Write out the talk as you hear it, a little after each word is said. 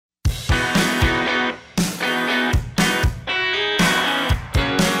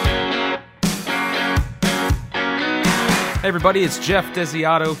Hey everybody, it's Jeff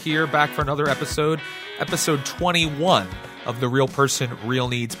Desiato here, back for another episode 21 of the Real Person, Real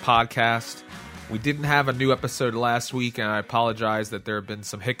Needs podcast. We didn't have a new episode last week, and I apologize that there have been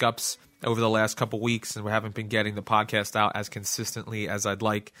some hiccups over the last couple weeks, and we haven't been getting the podcast out as consistently as I'd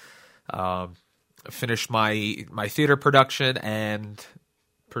like. Finished my theater production and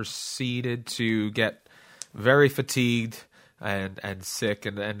proceeded to get very fatigued and sick,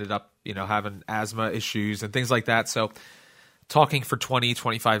 and ended up, having asthma issues and things like that. So talking for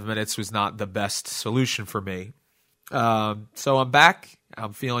 20-25 minutes was not the best solution for me. So I'm back.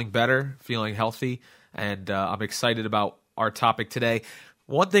 I'm feeling better, feeling healthy, and I'm excited about our topic today.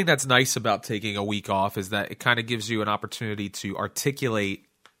 One thing that's nice about taking a week off is that it kind of gives you an opportunity to articulate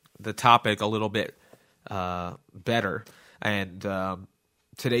the topic a little bit better. And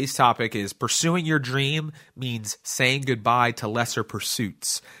today's topic is pursuing your dream means saying goodbye to lesser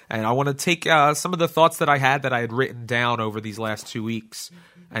pursuits. And I want to take some of the thoughts that I had written down over these last 2 weeks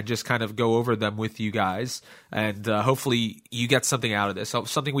and just kind of go over them with you guys. And hopefully you get something out of this. So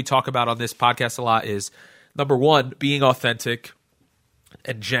something we talk about on this podcast a lot is, number one, being authentic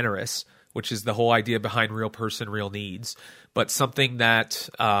and generous, which is the whole idea behind Real Person, Real Needs. But something that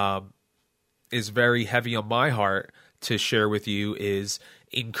is very heavy on my heart to share with you is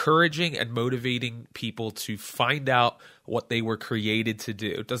encouraging and motivating people to find out what they were created to do.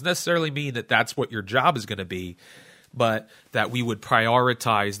 It doesn't necessarily mean that that's what your job is going to be, but that we would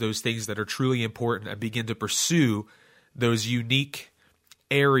prioritize those things that are truly important and begin to pursue those unique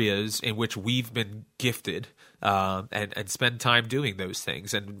areas in which we've been gifted, and spend time doing those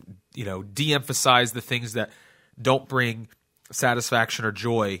things, and de-emphasize the things that don't bring satisfaction or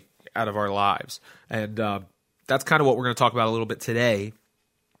joy out of our lives. And that's kind of what we're going to talk about a little bit today.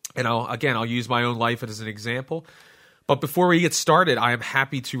 And I'll use my own life as an example. But before we get started, I am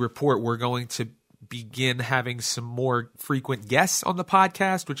happy to report we're going to begin having some more frequent guests on the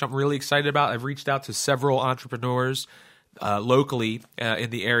podcast, which I'm really excited about. I've reached out to several entrepreneurs locally in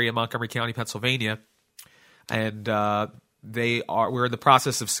the area, Montgomery County, Pennsylvania, and we're in the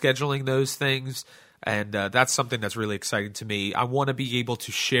process of scheduling those things, and that's something that's really exciting to me. I want to be able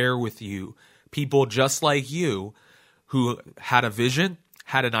to share with you people just like you who had a vision,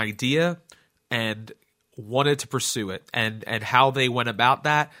 had an idea, and wanted to pursue it, and how they went about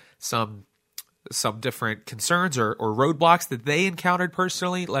that, some different concerns or roadblocks that they encountered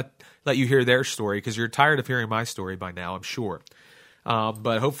personally. Let you hear their story, because you're tired of hearing my story by now, I'm sure.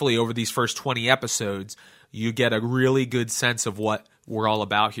 But hopefully over these first 20 episodes, you get a really good sense of what we're all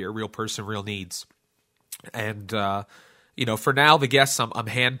about here, Real Person, Real Needs. And, for now, the guests, I'm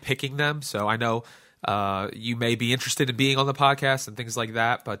hand-picking them, so I know you may be interested in being on the podcast and things like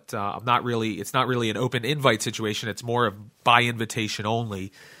that, but it's not really an open invite situation. It's more of by invitation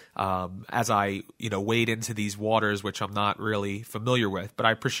only, as I, wade into these waters, which I'm not really familiar with. But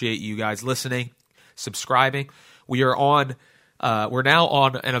I appreciate you guys listening, subscribing. We're now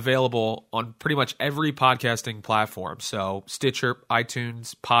on and available on pretty much every podcasting platform. So Stitcher,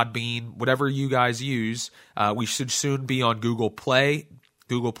 iTunes, Podbean, whatever you guys use. We should soon be on Google Play.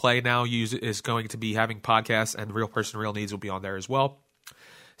 Google Play now is going to be having podcasts, and Real Person, Real Needs will be on there as well.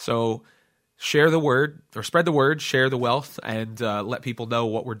 So share the word, or spread the word, share the wealth, and let people know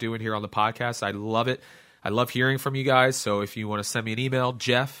what we're doing here on the podcast. I love it. I love hearing from you guys. So if you want to send me an email,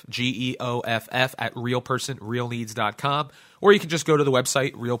 Jeff, Geoff, at realpersonrealneeds.com, or you can just go to the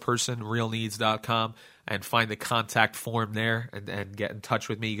website, realpersonrealneeds.com, and find the contact form there and get in touch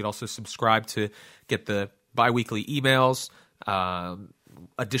with me. You can also subscribe to get the bi-weekly emails,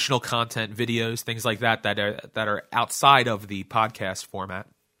 additional content, videos, things like that are outside of the podcast format.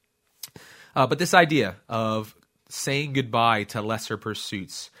 But this idea of saying goodbye to lesser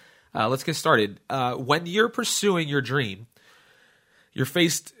pursuits, let's get started. When you're pursuing your dream, you're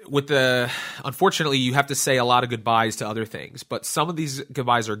faced with unfortunately, you have to say a lot of goodbyes to other things, but some of these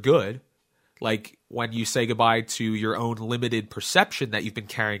goodbyes are good, like when you say goodbye to your own limited perception that you've been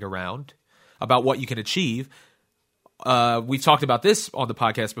carrying around about what you can achieve. We've talked about this on the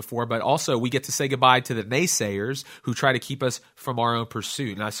podcast before, but also we get to say goodbye to the naysayers who try to keep us from our own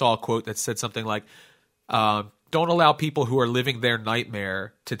pursuit. And I saw a quote that said something like, don't allow people who are living their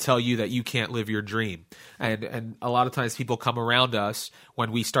nightmare to tell you that you can't live your dream. And a lot of times people come around us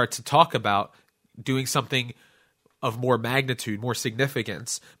when we start to talk about doing something of more magnitude, more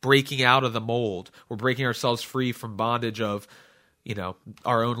significance, breaking out of the mold. We're breaking ourselves free from bondage of,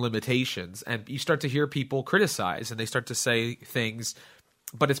 our own limitations. And you start to hear people criticize, and they start to say things,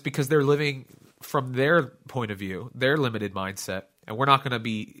 but it's because they're living from their point of view, their limited mindset. And we're not going to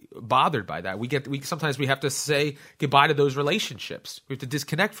be bothered by that. Sometimes we have to say goodbye to those relationships. We have to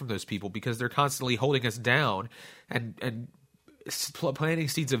disconnect from those people because they're constantly holding us down and planting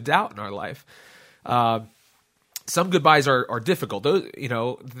seeds of doubt in our life. Some goodbyes are difficult.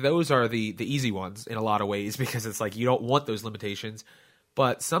 Those are the easy ones in a lot of ways because it's like you don't want those limitations.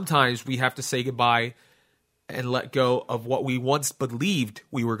 But sometimes we have to say goodbye and let go of what we once believed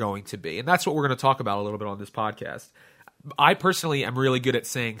we were going to be. And that's what we're going to talk about a little bit on this podcast. I personally am really good at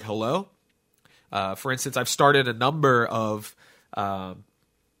saying hello. For instance, I've started a number of, or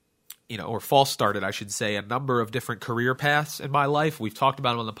false started, I should say, a number of different career paths in my life. We've talked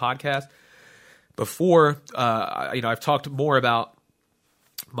about them on the podcast before. I've talked more about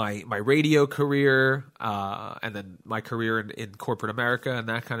my radio career and then my career in corporate America and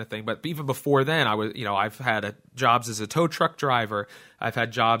that kind of thing. But even before then, I've had jobs as a tow truck driver. I've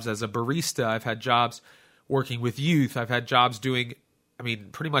had jobs as a barista. I've had jobs working with youth. I've had jobs doing,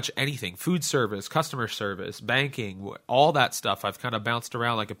 pretty much anything, food service, customer service, banking, all that stuff. I've kind of bounced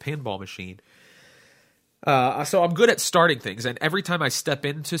around like a pinball machine. So I'm good at starting things. And every time I step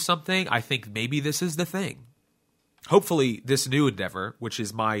into something, I think maybe this is the thing. Hopefully this new endeavor, which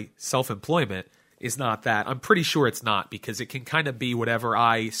is my self-employment, is not that. I'm pretty sure it's not because it can kind of be whatever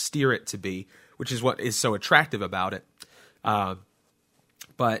I steer it to be, which is what is so attractive about it.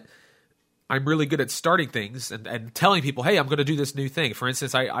 But I'm really good at starting things and telling people, hey, I'm going to do this new thing. For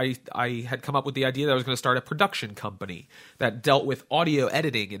instance, I had come up with the idea that I was going to start a production company that dealt with audio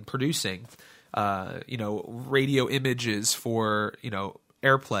editing and producing, radio images for,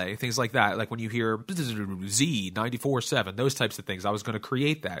 airplay, things like that. Like when you hear Z 94.7, those types of things. I was going to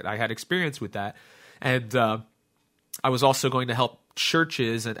create that. I had experience with that. And I was also going to help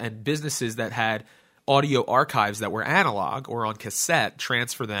churches and businesses that had audio archives that were analog or on cassette,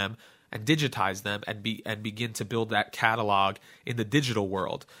 transfer them and digitize them and begin to build that catalog in the digital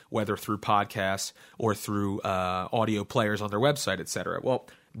world, whether through podcasts or through audio players on their website, et cetera. Well,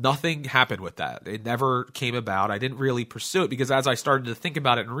 nothing happened with that. It never came about. I didn't really pursue it because as I started to think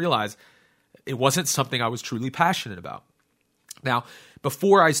about it and realize it wasn't something I was truly passionate about. Now,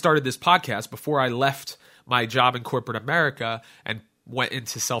 before I started this podcast, before I left my job in corporate America and went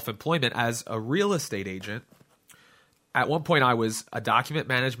into self-employment as a real estate agent, at one point I was a document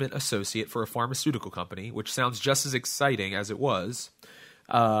management associate for a pharmaceutical company, which sounds just as exciting as it was.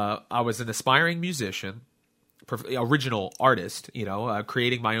 I was an aspiring musician, original artist,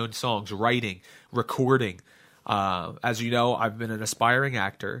 creating my own songs, writing, recording. As you know, I've been an aspiring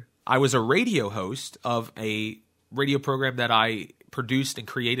actor. I was a radio host of a radio program that I produced and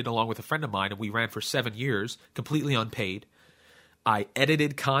created along with a friend of mine, and we ran for 7 years, completely unpaid. I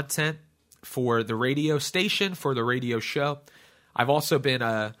edited content for the radio station, for the radio show. I've also been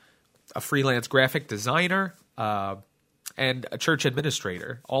a freelance graphic designer and a church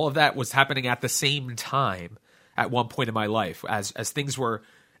administrator. All of that was happening at the same time at one point in my life. As things were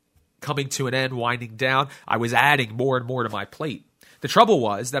coming to an end, winding down, I was adding more and more to my plate. The trouble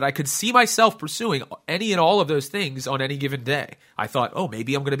was that I could see myself pursuing any and all of those things on any given day. I thought,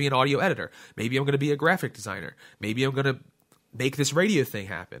 maybe I'm going to be an audio editor. Maybe I'm going to be a graphic designer. Maybe I'm going to make this radio thing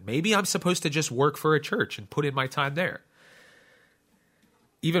happen. Maybe I'm supposed to just work for a church and put in my time there.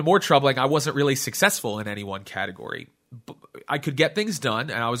 Even more troubling, I wasn't really successful in any one category. I could get things done,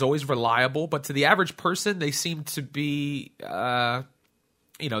 and I was always reliable, but to the average person, they seemed to be, they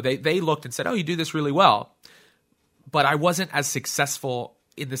looked and said, you do this really well. But I wasn't as successful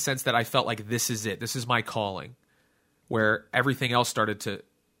in the sense that I felt like this is it. This is my calling, where everything else started to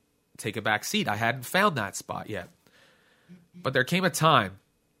take a back seat. I hadn't found that spot yet. But there came a time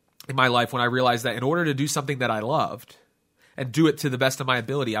in my life when I realized that in order to do something that I loved and do it to the best of my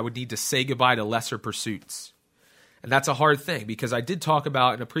ability, I would need to say goodbye to lesser pursuits. And that's a hard thing because I did talk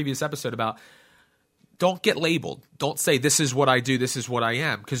about in a previous episode about don't get labeled. Don't say this is what I do, this is what I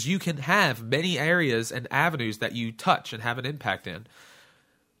am, because you can have many areas and avenues that you touch and have an impact in.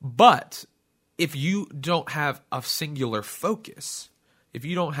 But if you don't have a singular focus, if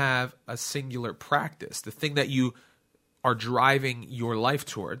you don't have a singular practice, the thing that you are driving your life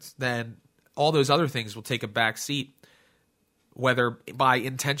towards, then all those other things will take a back seat, whether by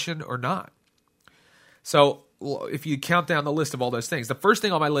intention or not. So if you count down the list of all those things, the first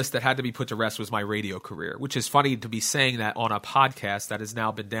thing on my list that had to be put to rest was my radio career, which is funny to be saying that on a podcast that has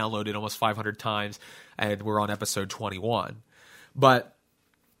now been downloaded almost 500 times, and we're on episode 21. But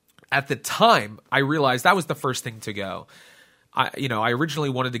at the time, I realized that was the first thing to go. I originally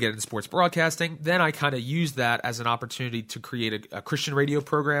wanted to get into sports broadcasting. Then I kind of used that as an opportunity to create a Christian radio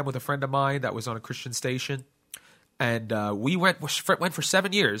program with a friend of mine that was on a Christian station. And we went for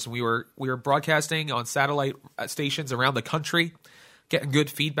 7 years. We were broadcasting on satellite stations around the country, getting good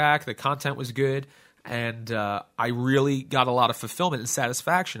feedback. The content was good, and I really got a lot of fulfillment and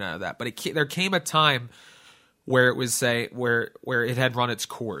satisfaction out of that. But there came a time where it was where it had run its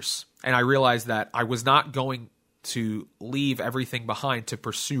course, and I realized that I was not going to leave everything behind to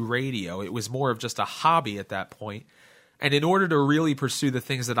pursue radio. It was more of just a hobby at that point. And in order to really pursue the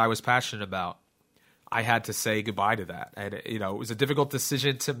things that I was passionate about, I had to say goodbye to that. And, it was a difficult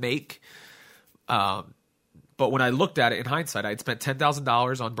decision to make. But when I looked at it in hindsight, I had spent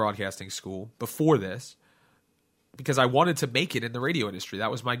 $10,000 on broadcasting school before this because I wanted to make it in the radio industry. That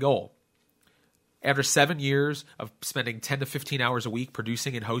was my goal. After 7 years of spending 10 to 15 hours a week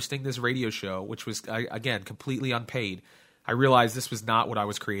producing and hosting this radio show, which was, again, completely unpaid, I realized this was not what I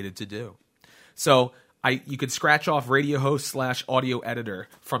was created to do. So you could scratch off radio host / audio editor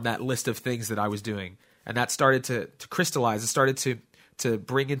from that list of things that I was doing. And that started to crystallize. It started to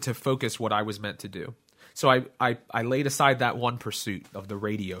bring into focus what I was meant to do. So I laid aside that one pursuit of the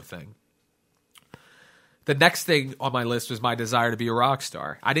radio thing. The next thing on my list was my desire to be a rock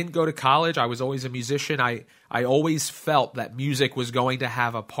star. I didn't go to college. I was always a musician. I always felt that music was going to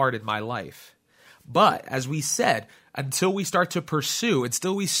have a part in my life. But as we said, until we start to pursue,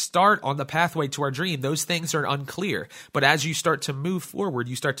 until we start on the pathway to our dream, those things are unclear. But as you start to move forward,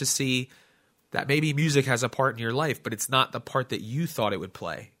 you start to see that maybe music has a part in your life, but it's not the part that you thought it would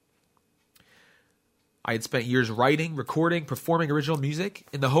play. I had spent years writing, recording, performing original music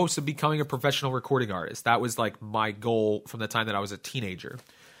in the hopes of becoming a professional recording artist. That was like my goal from the time that I was a teenager.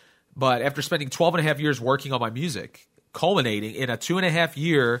 But after spending 12 and a half years working on my music, culminating in a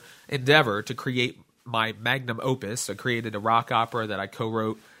 2.5-year endeavor to create my magnum opus, I created a rock opera that I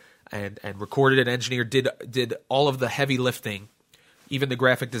co-wrote and recorded and engineered, did all of the heavy lifting, even the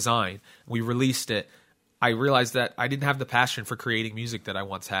graphic design. We released it. I realized that I didn't have the passion for creating music that I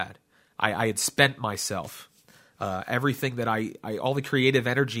once had. I had spent myself. Everything that all the creative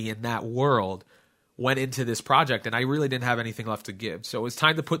energy in that world went into this project, and I really didn't have anything left to give. So it was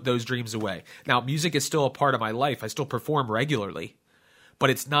time to put those dreams away. Now, music is still a part of my life. I still perform regularly, but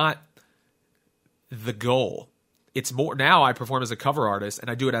it's not the goal. It's more, now I perform as a cover artist,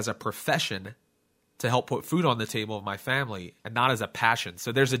 and I do it as a profession to help put food on the table of my family, and not as a passion.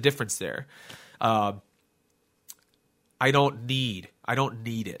 So there's a difference there. I don't need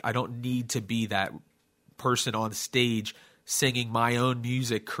it. I don't need to be that person on stage singing my own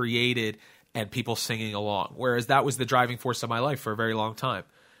music created and people singing along. Whereas that was the driving force of my life for a very long time.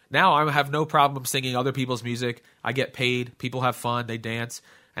 Now I have no problem singing other people's music. I get paid. People have fun. They dance.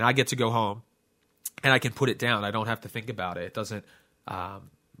 And I get to go home. And I can put it down. I don't have to think about it. It doesn't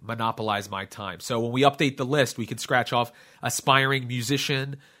monopolize my time. So when we update the list, we can scratch off aspiring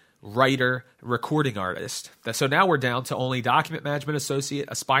musician, writer, recording artist. So now we're down to only document management associate,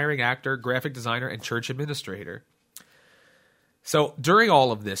 aspiring actor, graphic designer, and church administrator. So during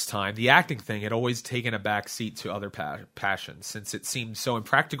all of this time, the acting thing had always taken a back seat to other passions since it seemed so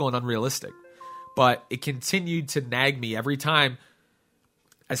impractical and unrealistic. But it continued to nag me every time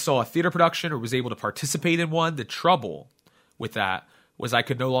I saw a theater production or was able to participate in one. The trouble with that was I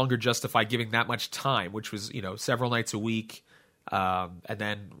could no longer justify giving that much time, which was, several nights a week. And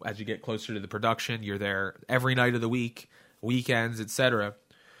then as you get closer to the production, you're there every night of the week, weekends, etc.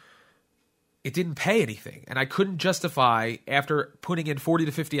 It didn't pay anything. And I couldn't justify, after putting in 40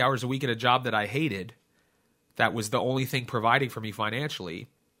 to 50 hours a week at a job that I hated, that was the only thing providing for me financially.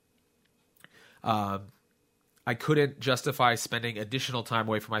 I couldn't justify spending additional time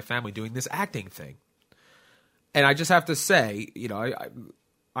away from my family doing this acting thing. And I just have to say,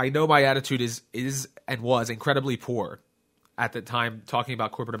 I know my attitude is and was incredibly poor at the time talking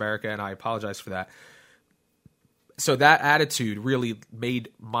about corporate America, and I apologize for that. So that attitude really made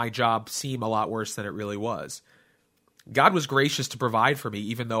my job seem a lot worse than it really was. God was gracious to provide for me,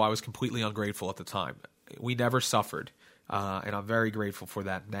 even though I was completely ungrateful at the time. We never suffered, and I'm very grateful for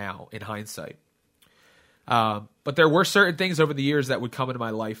that now, in hindsight. But there were certain things over the years that would come into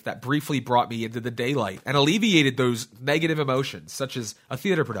my life that briefly brought me into the daylight and alleviated those negative emotions, such as a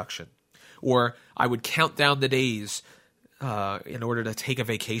theater production, or I would count down the days in order to take a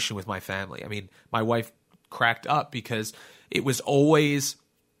vacation with my family. I mean, my wife cracked up because it was always,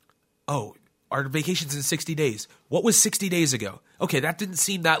 our vacation's in 60 days. What was 60 days ago? Okay, that didn't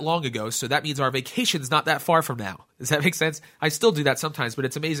seem that long ago, so that means our vacation's not that far from now. Does that make sense? I still do that sometimes, but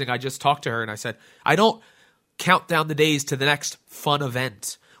it's amazing. I just talked to her and I said, I don't count down the days to the next fun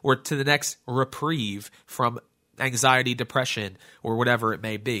event or to the next reprieve from anxiety, depression, or whatever it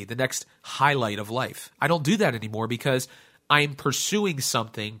may be, the next highlight of life. I don't do that anymore because I'm pursuing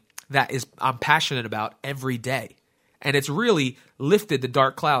something that I'm passionate about every day. And it's really lifted the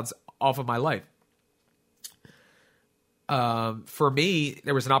dark clouds off of my life. For me,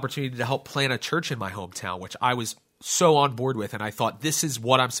 there was an opportunity to help plant a church in my hometown, which I was so on board with. And I thought, this is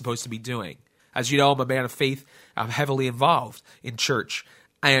what I'm supposed to be doing. As you know, I'm a man of faith. I'm heavily involved in church.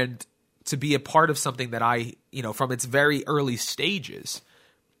 And to be a part of something that I, from its very early stages,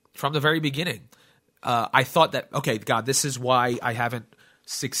 from the very beginning, I thought that, okay, God, this is why I haven't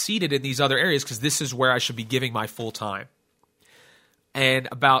succeeded in these other areas, because this is where I should be giving my full time. And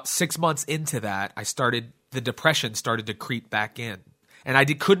about 6 months into that, the depression started to creep back in. And I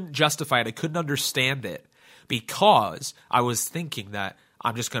couldn't justify it. I couldn't understand it, because I was thinking that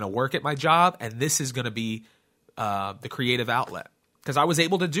I'm just going to work at my job and this is going to be the creative outlet. Because I was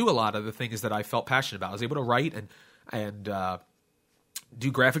able to do a lot of the things that I felt passionate about. I was able to write and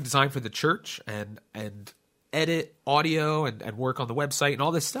do graphic design for the church and edit audio and work on the website and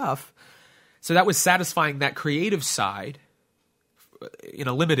all this stuff. So that was satisfying that creative side in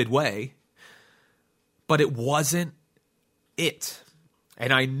a limited way. But it wasn't it.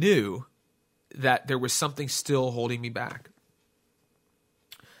 And I knew that there was something still holding me back.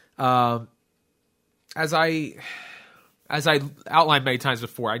 As I outlined many times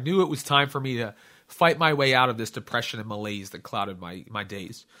before, I knew it was time for me to fight my way out of this depression and malaise that clouded my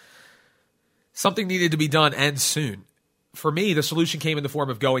days. Something needed to be done, and soon. For me, the solution came in the form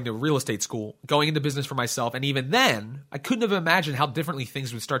of going to real estate school, going into business for myself, and even then, I couldn't have imagined how differently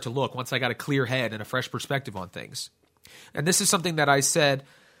things would start to look once I got a clear head and a fresh perspective on things. And this is something that I said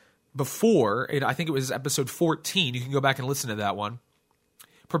before, I think it was episode 14, you can go back and listen to that one.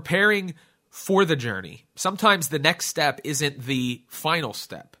 Preparing for the journey. Sometimes the next step isn't the final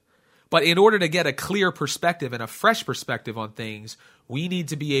step. But in order to get a clear perspective and a fresh perspective on things, we need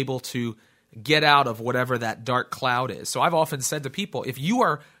to be able to get out of whatever that dark cloud is. So I've often said to people, if you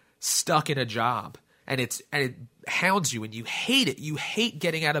are stuck in a job and it hounds you and you hate it, you hate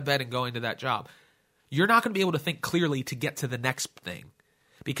getting out of bed and going to that job, you're not going to be able to think clearly to get to the next thing,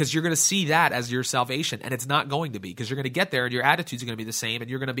 because you're going to see that as your salvation, and it's not going to be, because you're going to get there and your attitudes are going to be the same, and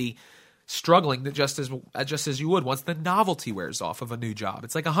you're going to be struggling just as you would once the novelty wears off of a new job.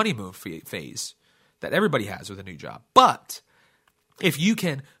 It's like a honeymoon phase that everybody has with a new job. But if you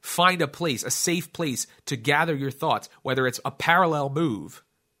can find a safe place to gather your thoughts, whether it's a parallel move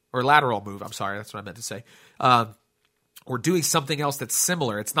or lateral move, that's what I meant to say, or doing something else that's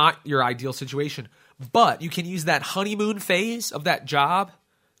similar. It's not your ideal situation, but you can use that honeymoon phase of that job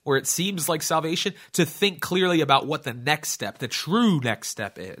where it seems like salvation to think clearly about what the next step, the true next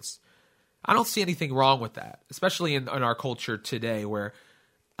step is. I don't see anything wrong with that, especially in our culture today where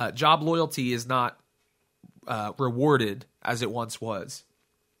job loyalty is not rewarded as it once was.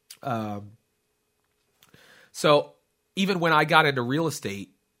 So even when I got into real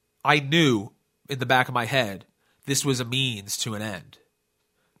estate, I knew in the back of my head, this was a means to an end.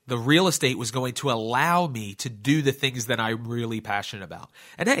 The real estate was going to allow me to do the things that I'm really passionate about.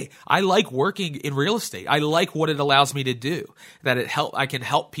 And hey, I like working in real estate. I like what it allows me to do, that I can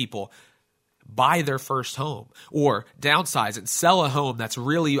help people buy their first home or downsize and sell a home that's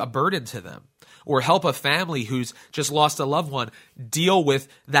really a burden to them, or help a family who's just lost a loved one deal with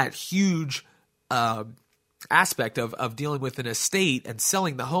that huge aspect of dealing with an estate and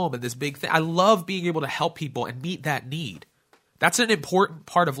selling the home and this big thing. I love being able to help people and meet that need. That's an important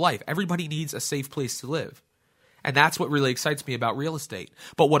part of life. Everybody needs a safe place to live. And that's what really excites me about real estate.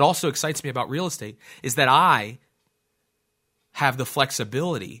 But what also excites me about real estate is that I have the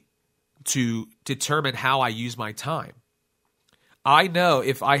flexibility to determine how I use my time. I know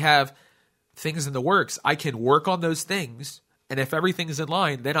if I have things in the works, I can work on those things. And if everything is in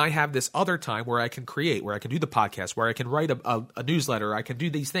line, then I have this other time where I can create, where I can do the podcast, where I can write a newsletter, I can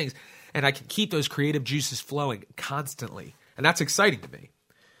do these things, and I can keep those creative juices flowing constantly. And that's exciting to me.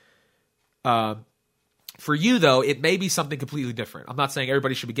 For you, though, it may be something completely different. I'm not saying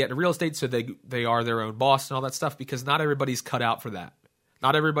everybody should be getting into real estate so they are their own boss and all that stuff, because not everybody's cut out for that.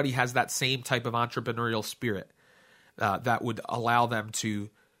 Not everybody has that same type of entrepreneurial spirit that would allow them to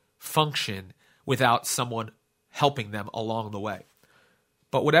function without someone helping them along the way.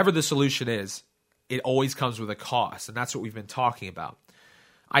 But whatever the solution is, it always comes with a cost, and that's what we've been talking about.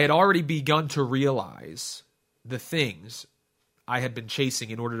 I had already begun to realize the things I had been chasing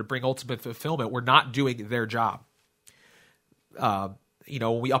in order to bring ultimate fulfillment were not doing their job. When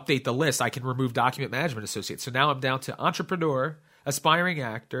we update the list, I can remove document management associate. So now I'm down to entrepreneur, aspiring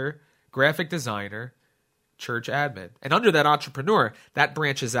actor, graphic designer, church admin. And under that entrepreneur, that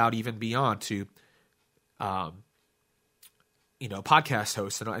branches out even beyond to, podcast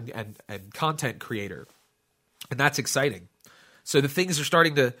host and content creator. And that's exciting. So the things are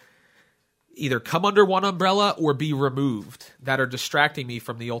starting to either come under one umbrella or be removed that are distracting me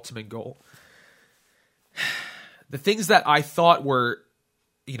from the ultimate goal. The things that I thought were,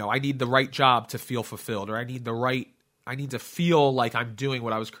 I need the right job to feel fulfilled, or I need to feel like I'm doing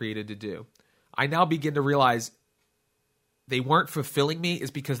what I was created to do. I now begin to realize they weren't fulfilling me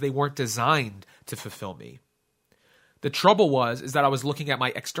is because they weren't designed to fulfill me. The trouble is that I was looking at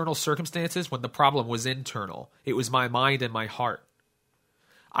my external circumstances when the problem was internal. It was my mind and my heart.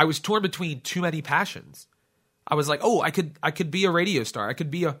 I was torn between too many passions. I was like, I could be a radio star. I could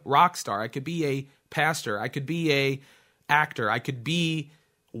be a rock star. I could be a pastor. I could be a actor. I could be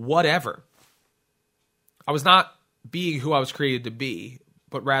whatever. I was not being who I was created to be,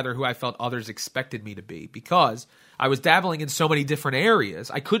 but rather who I felt others expected me to be, because I was dabbling in so many different areas.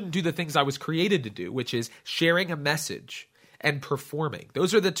 I couldn't do the things I was created to do, which is sharing a message and performing.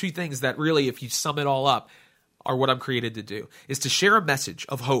 Those are the two things that really, if you sum it all up, are what I'm created to do, is to share a message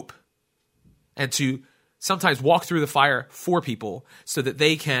of hope and to sometimes walk through the fire for people so that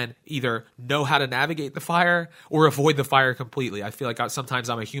they can either know how to navigate the fire or avoid the fire completely. I feel like sometimes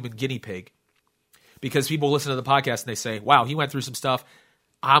I'm a human guinea pig, because people listen to the podcast and they say, wow, he went through some stuff.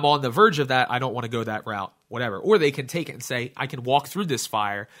 I'm on the verge of that. I don't want to go that route, whatever. Or they can take it and say, I can walk through this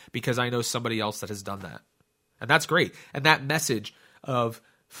fire because I know somebody else that has done that. And that's great. And that message of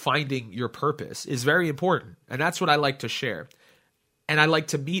finding your purpose is very important. And that's what I like to share. And I like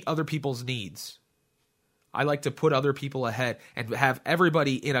to meet other people's needs. I like to put other people ahead and have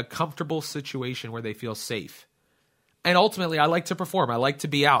everybody in a comfortable situation where they feel safe. And ultimately, I like to perform. I like to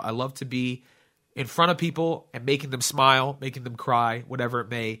be out. I love to be in front of people and making them smile, making them cry, whatever it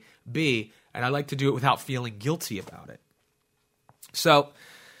may be. And I like to do it without feeling guilty about it. So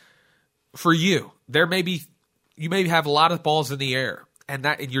for you, you may have a lot of balls in the air, and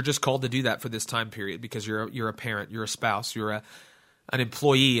you're just called to do that for this time period because you're a parent, you're a spouse, you're an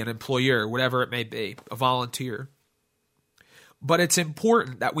employee, an employer, whatever it may be, a volunteer. But it's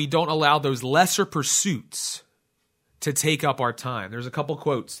important that we don't allow those lesser pursuits to take up our time. There's a couple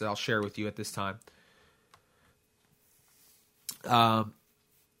quotes that I'll share with you at this time.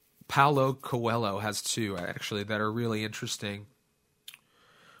 Paulo Coelho has two, actually, that are really interesting.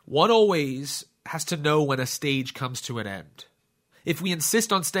 One always has to know when a stage comes to an end. If we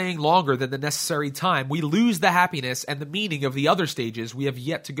insist on staying longer than the necessary time, we lose the happiness and the meaning of the other stages we have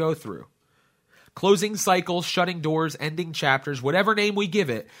yet to go through. Closing cycles, shutting doors, ending chapters, whatever name we give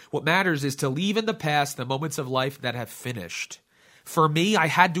it, what matters is to leave in the past the moments of life that have finished. For me, I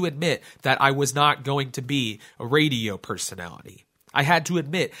had to admit that I was not going to be a radio personality. I had to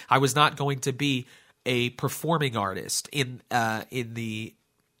admit I was not going to be a performing artist in the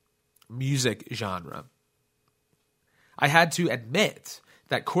music genre. I had to admit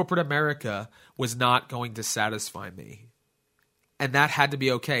that corporate America was not going to satisfy me. And that had to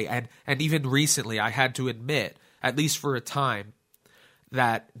be okay. And even recently, I had to admit, at least for a time,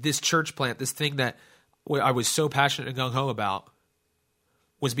 that this church plant, this thing that I was so passionate and gung-ho about,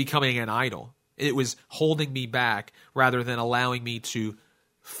 was becoming an idol. It was holding me back rather than allowing me to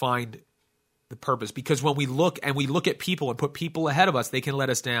find the purpose. Because when we look at people and put people ahead of us, they can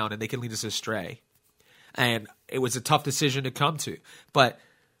let us down and they can lead us astray. And it was a tough decision to come to. But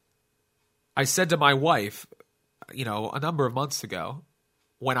I said to my wife, a number of months ago,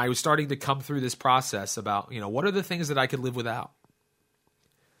 when I was starting to come through this process about, what are the things that I could live without?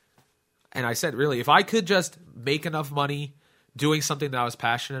 And I said, really, if I could just make enough money doing something that I was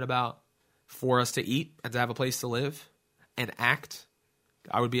passionate about for us to eat and to have a place to live and act,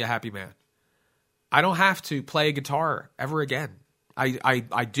 I would be a happy man. I don't have to play a guitar ever again.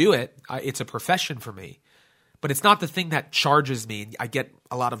 I do it. It's a profession for me. But it's not the thing that charges me and I get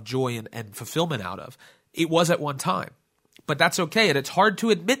a lot of joy and fulfillment out of. It was at one time. But that's okay, and it's hard to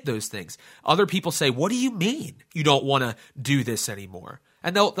admit those things. Other people say, what do you mean you don't want to do this anymore?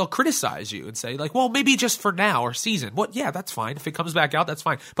 And they'll criticize you and say, like, well, maybe just for now or season. What? Yeah, that's fine. If it comes back out, that's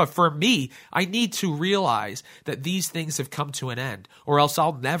fine. But for me, I need to realize that these things have come to an end, or else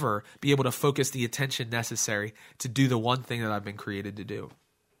I'll never be able to focus the attention necessary to do the one thing that I've been created to do.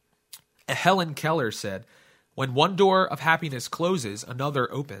 Helen Keller said, when one door of happiness closes,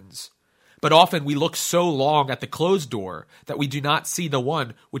 another opens. But often we look so long at the closed door that we do not see the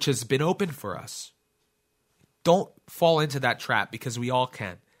one which has been opened for us. Don't fall into that trap, because we all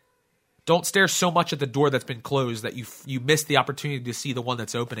can. Don't stare so much at the door that's been closed that you miss the opportunity to see the one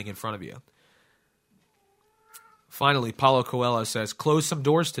that's opening in front of you. Finally, Paulo Coelho says, close some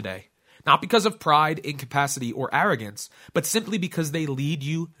doors today, not because of pride, incapacity, or arrogance, but simply because they lead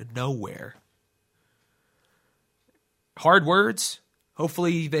you nowhere. Hard words.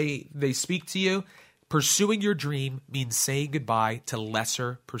 Hopefully they speak to you. Pursuing your dream means saying goodbye to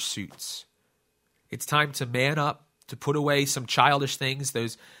lesser pursuits. It's time to man up, to put away some childish things,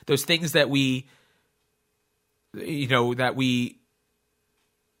 those things that we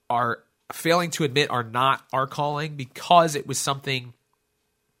are failing to admit are not our calling because it was something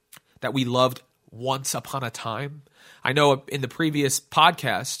that we loved once upon a time. I know in the previous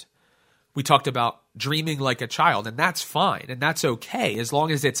podcast, we talked about dreaming like a child, and that's fine, and that's okay, as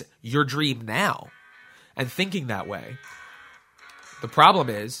long as it's your dream now and thinking that way. The problem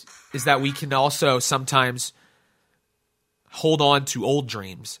is that we can also sometimes hold on to old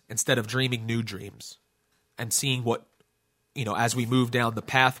dreams instead of dreaming new dreams and seeing what, as we move down the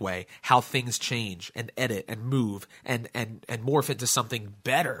pathway, how things change and edit and move and morph into something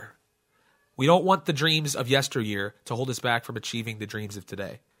better. We don't want the dreams of yesteryear to hold us back from achieving the dreams of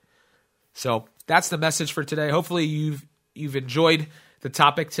today. So that's the message for today. Hopefully you've enjoyed the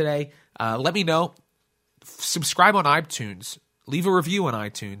topic today. Let me know. Subscribe on iTunes. Leave a review on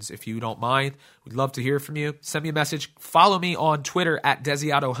iTunes if you don't mind. We'd love to hear from you. Send me a message. Follow me on Twitter at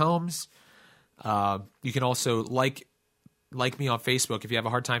Desiato Homes. You can also like me on Facebook. If you have a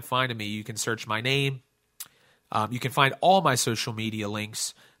hard time finding me, you can search my name. You can find all my social media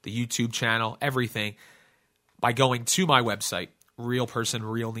links, the YouTube channel, everything, by going to my website,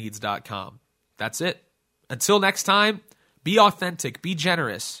 realpersonrealneeds.com. That's it. Until next time, be authentic, be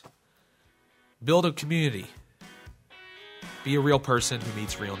generous, build a community, be a real person who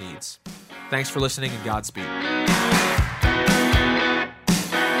meets real needs. Thanks for listening, and Godspeed.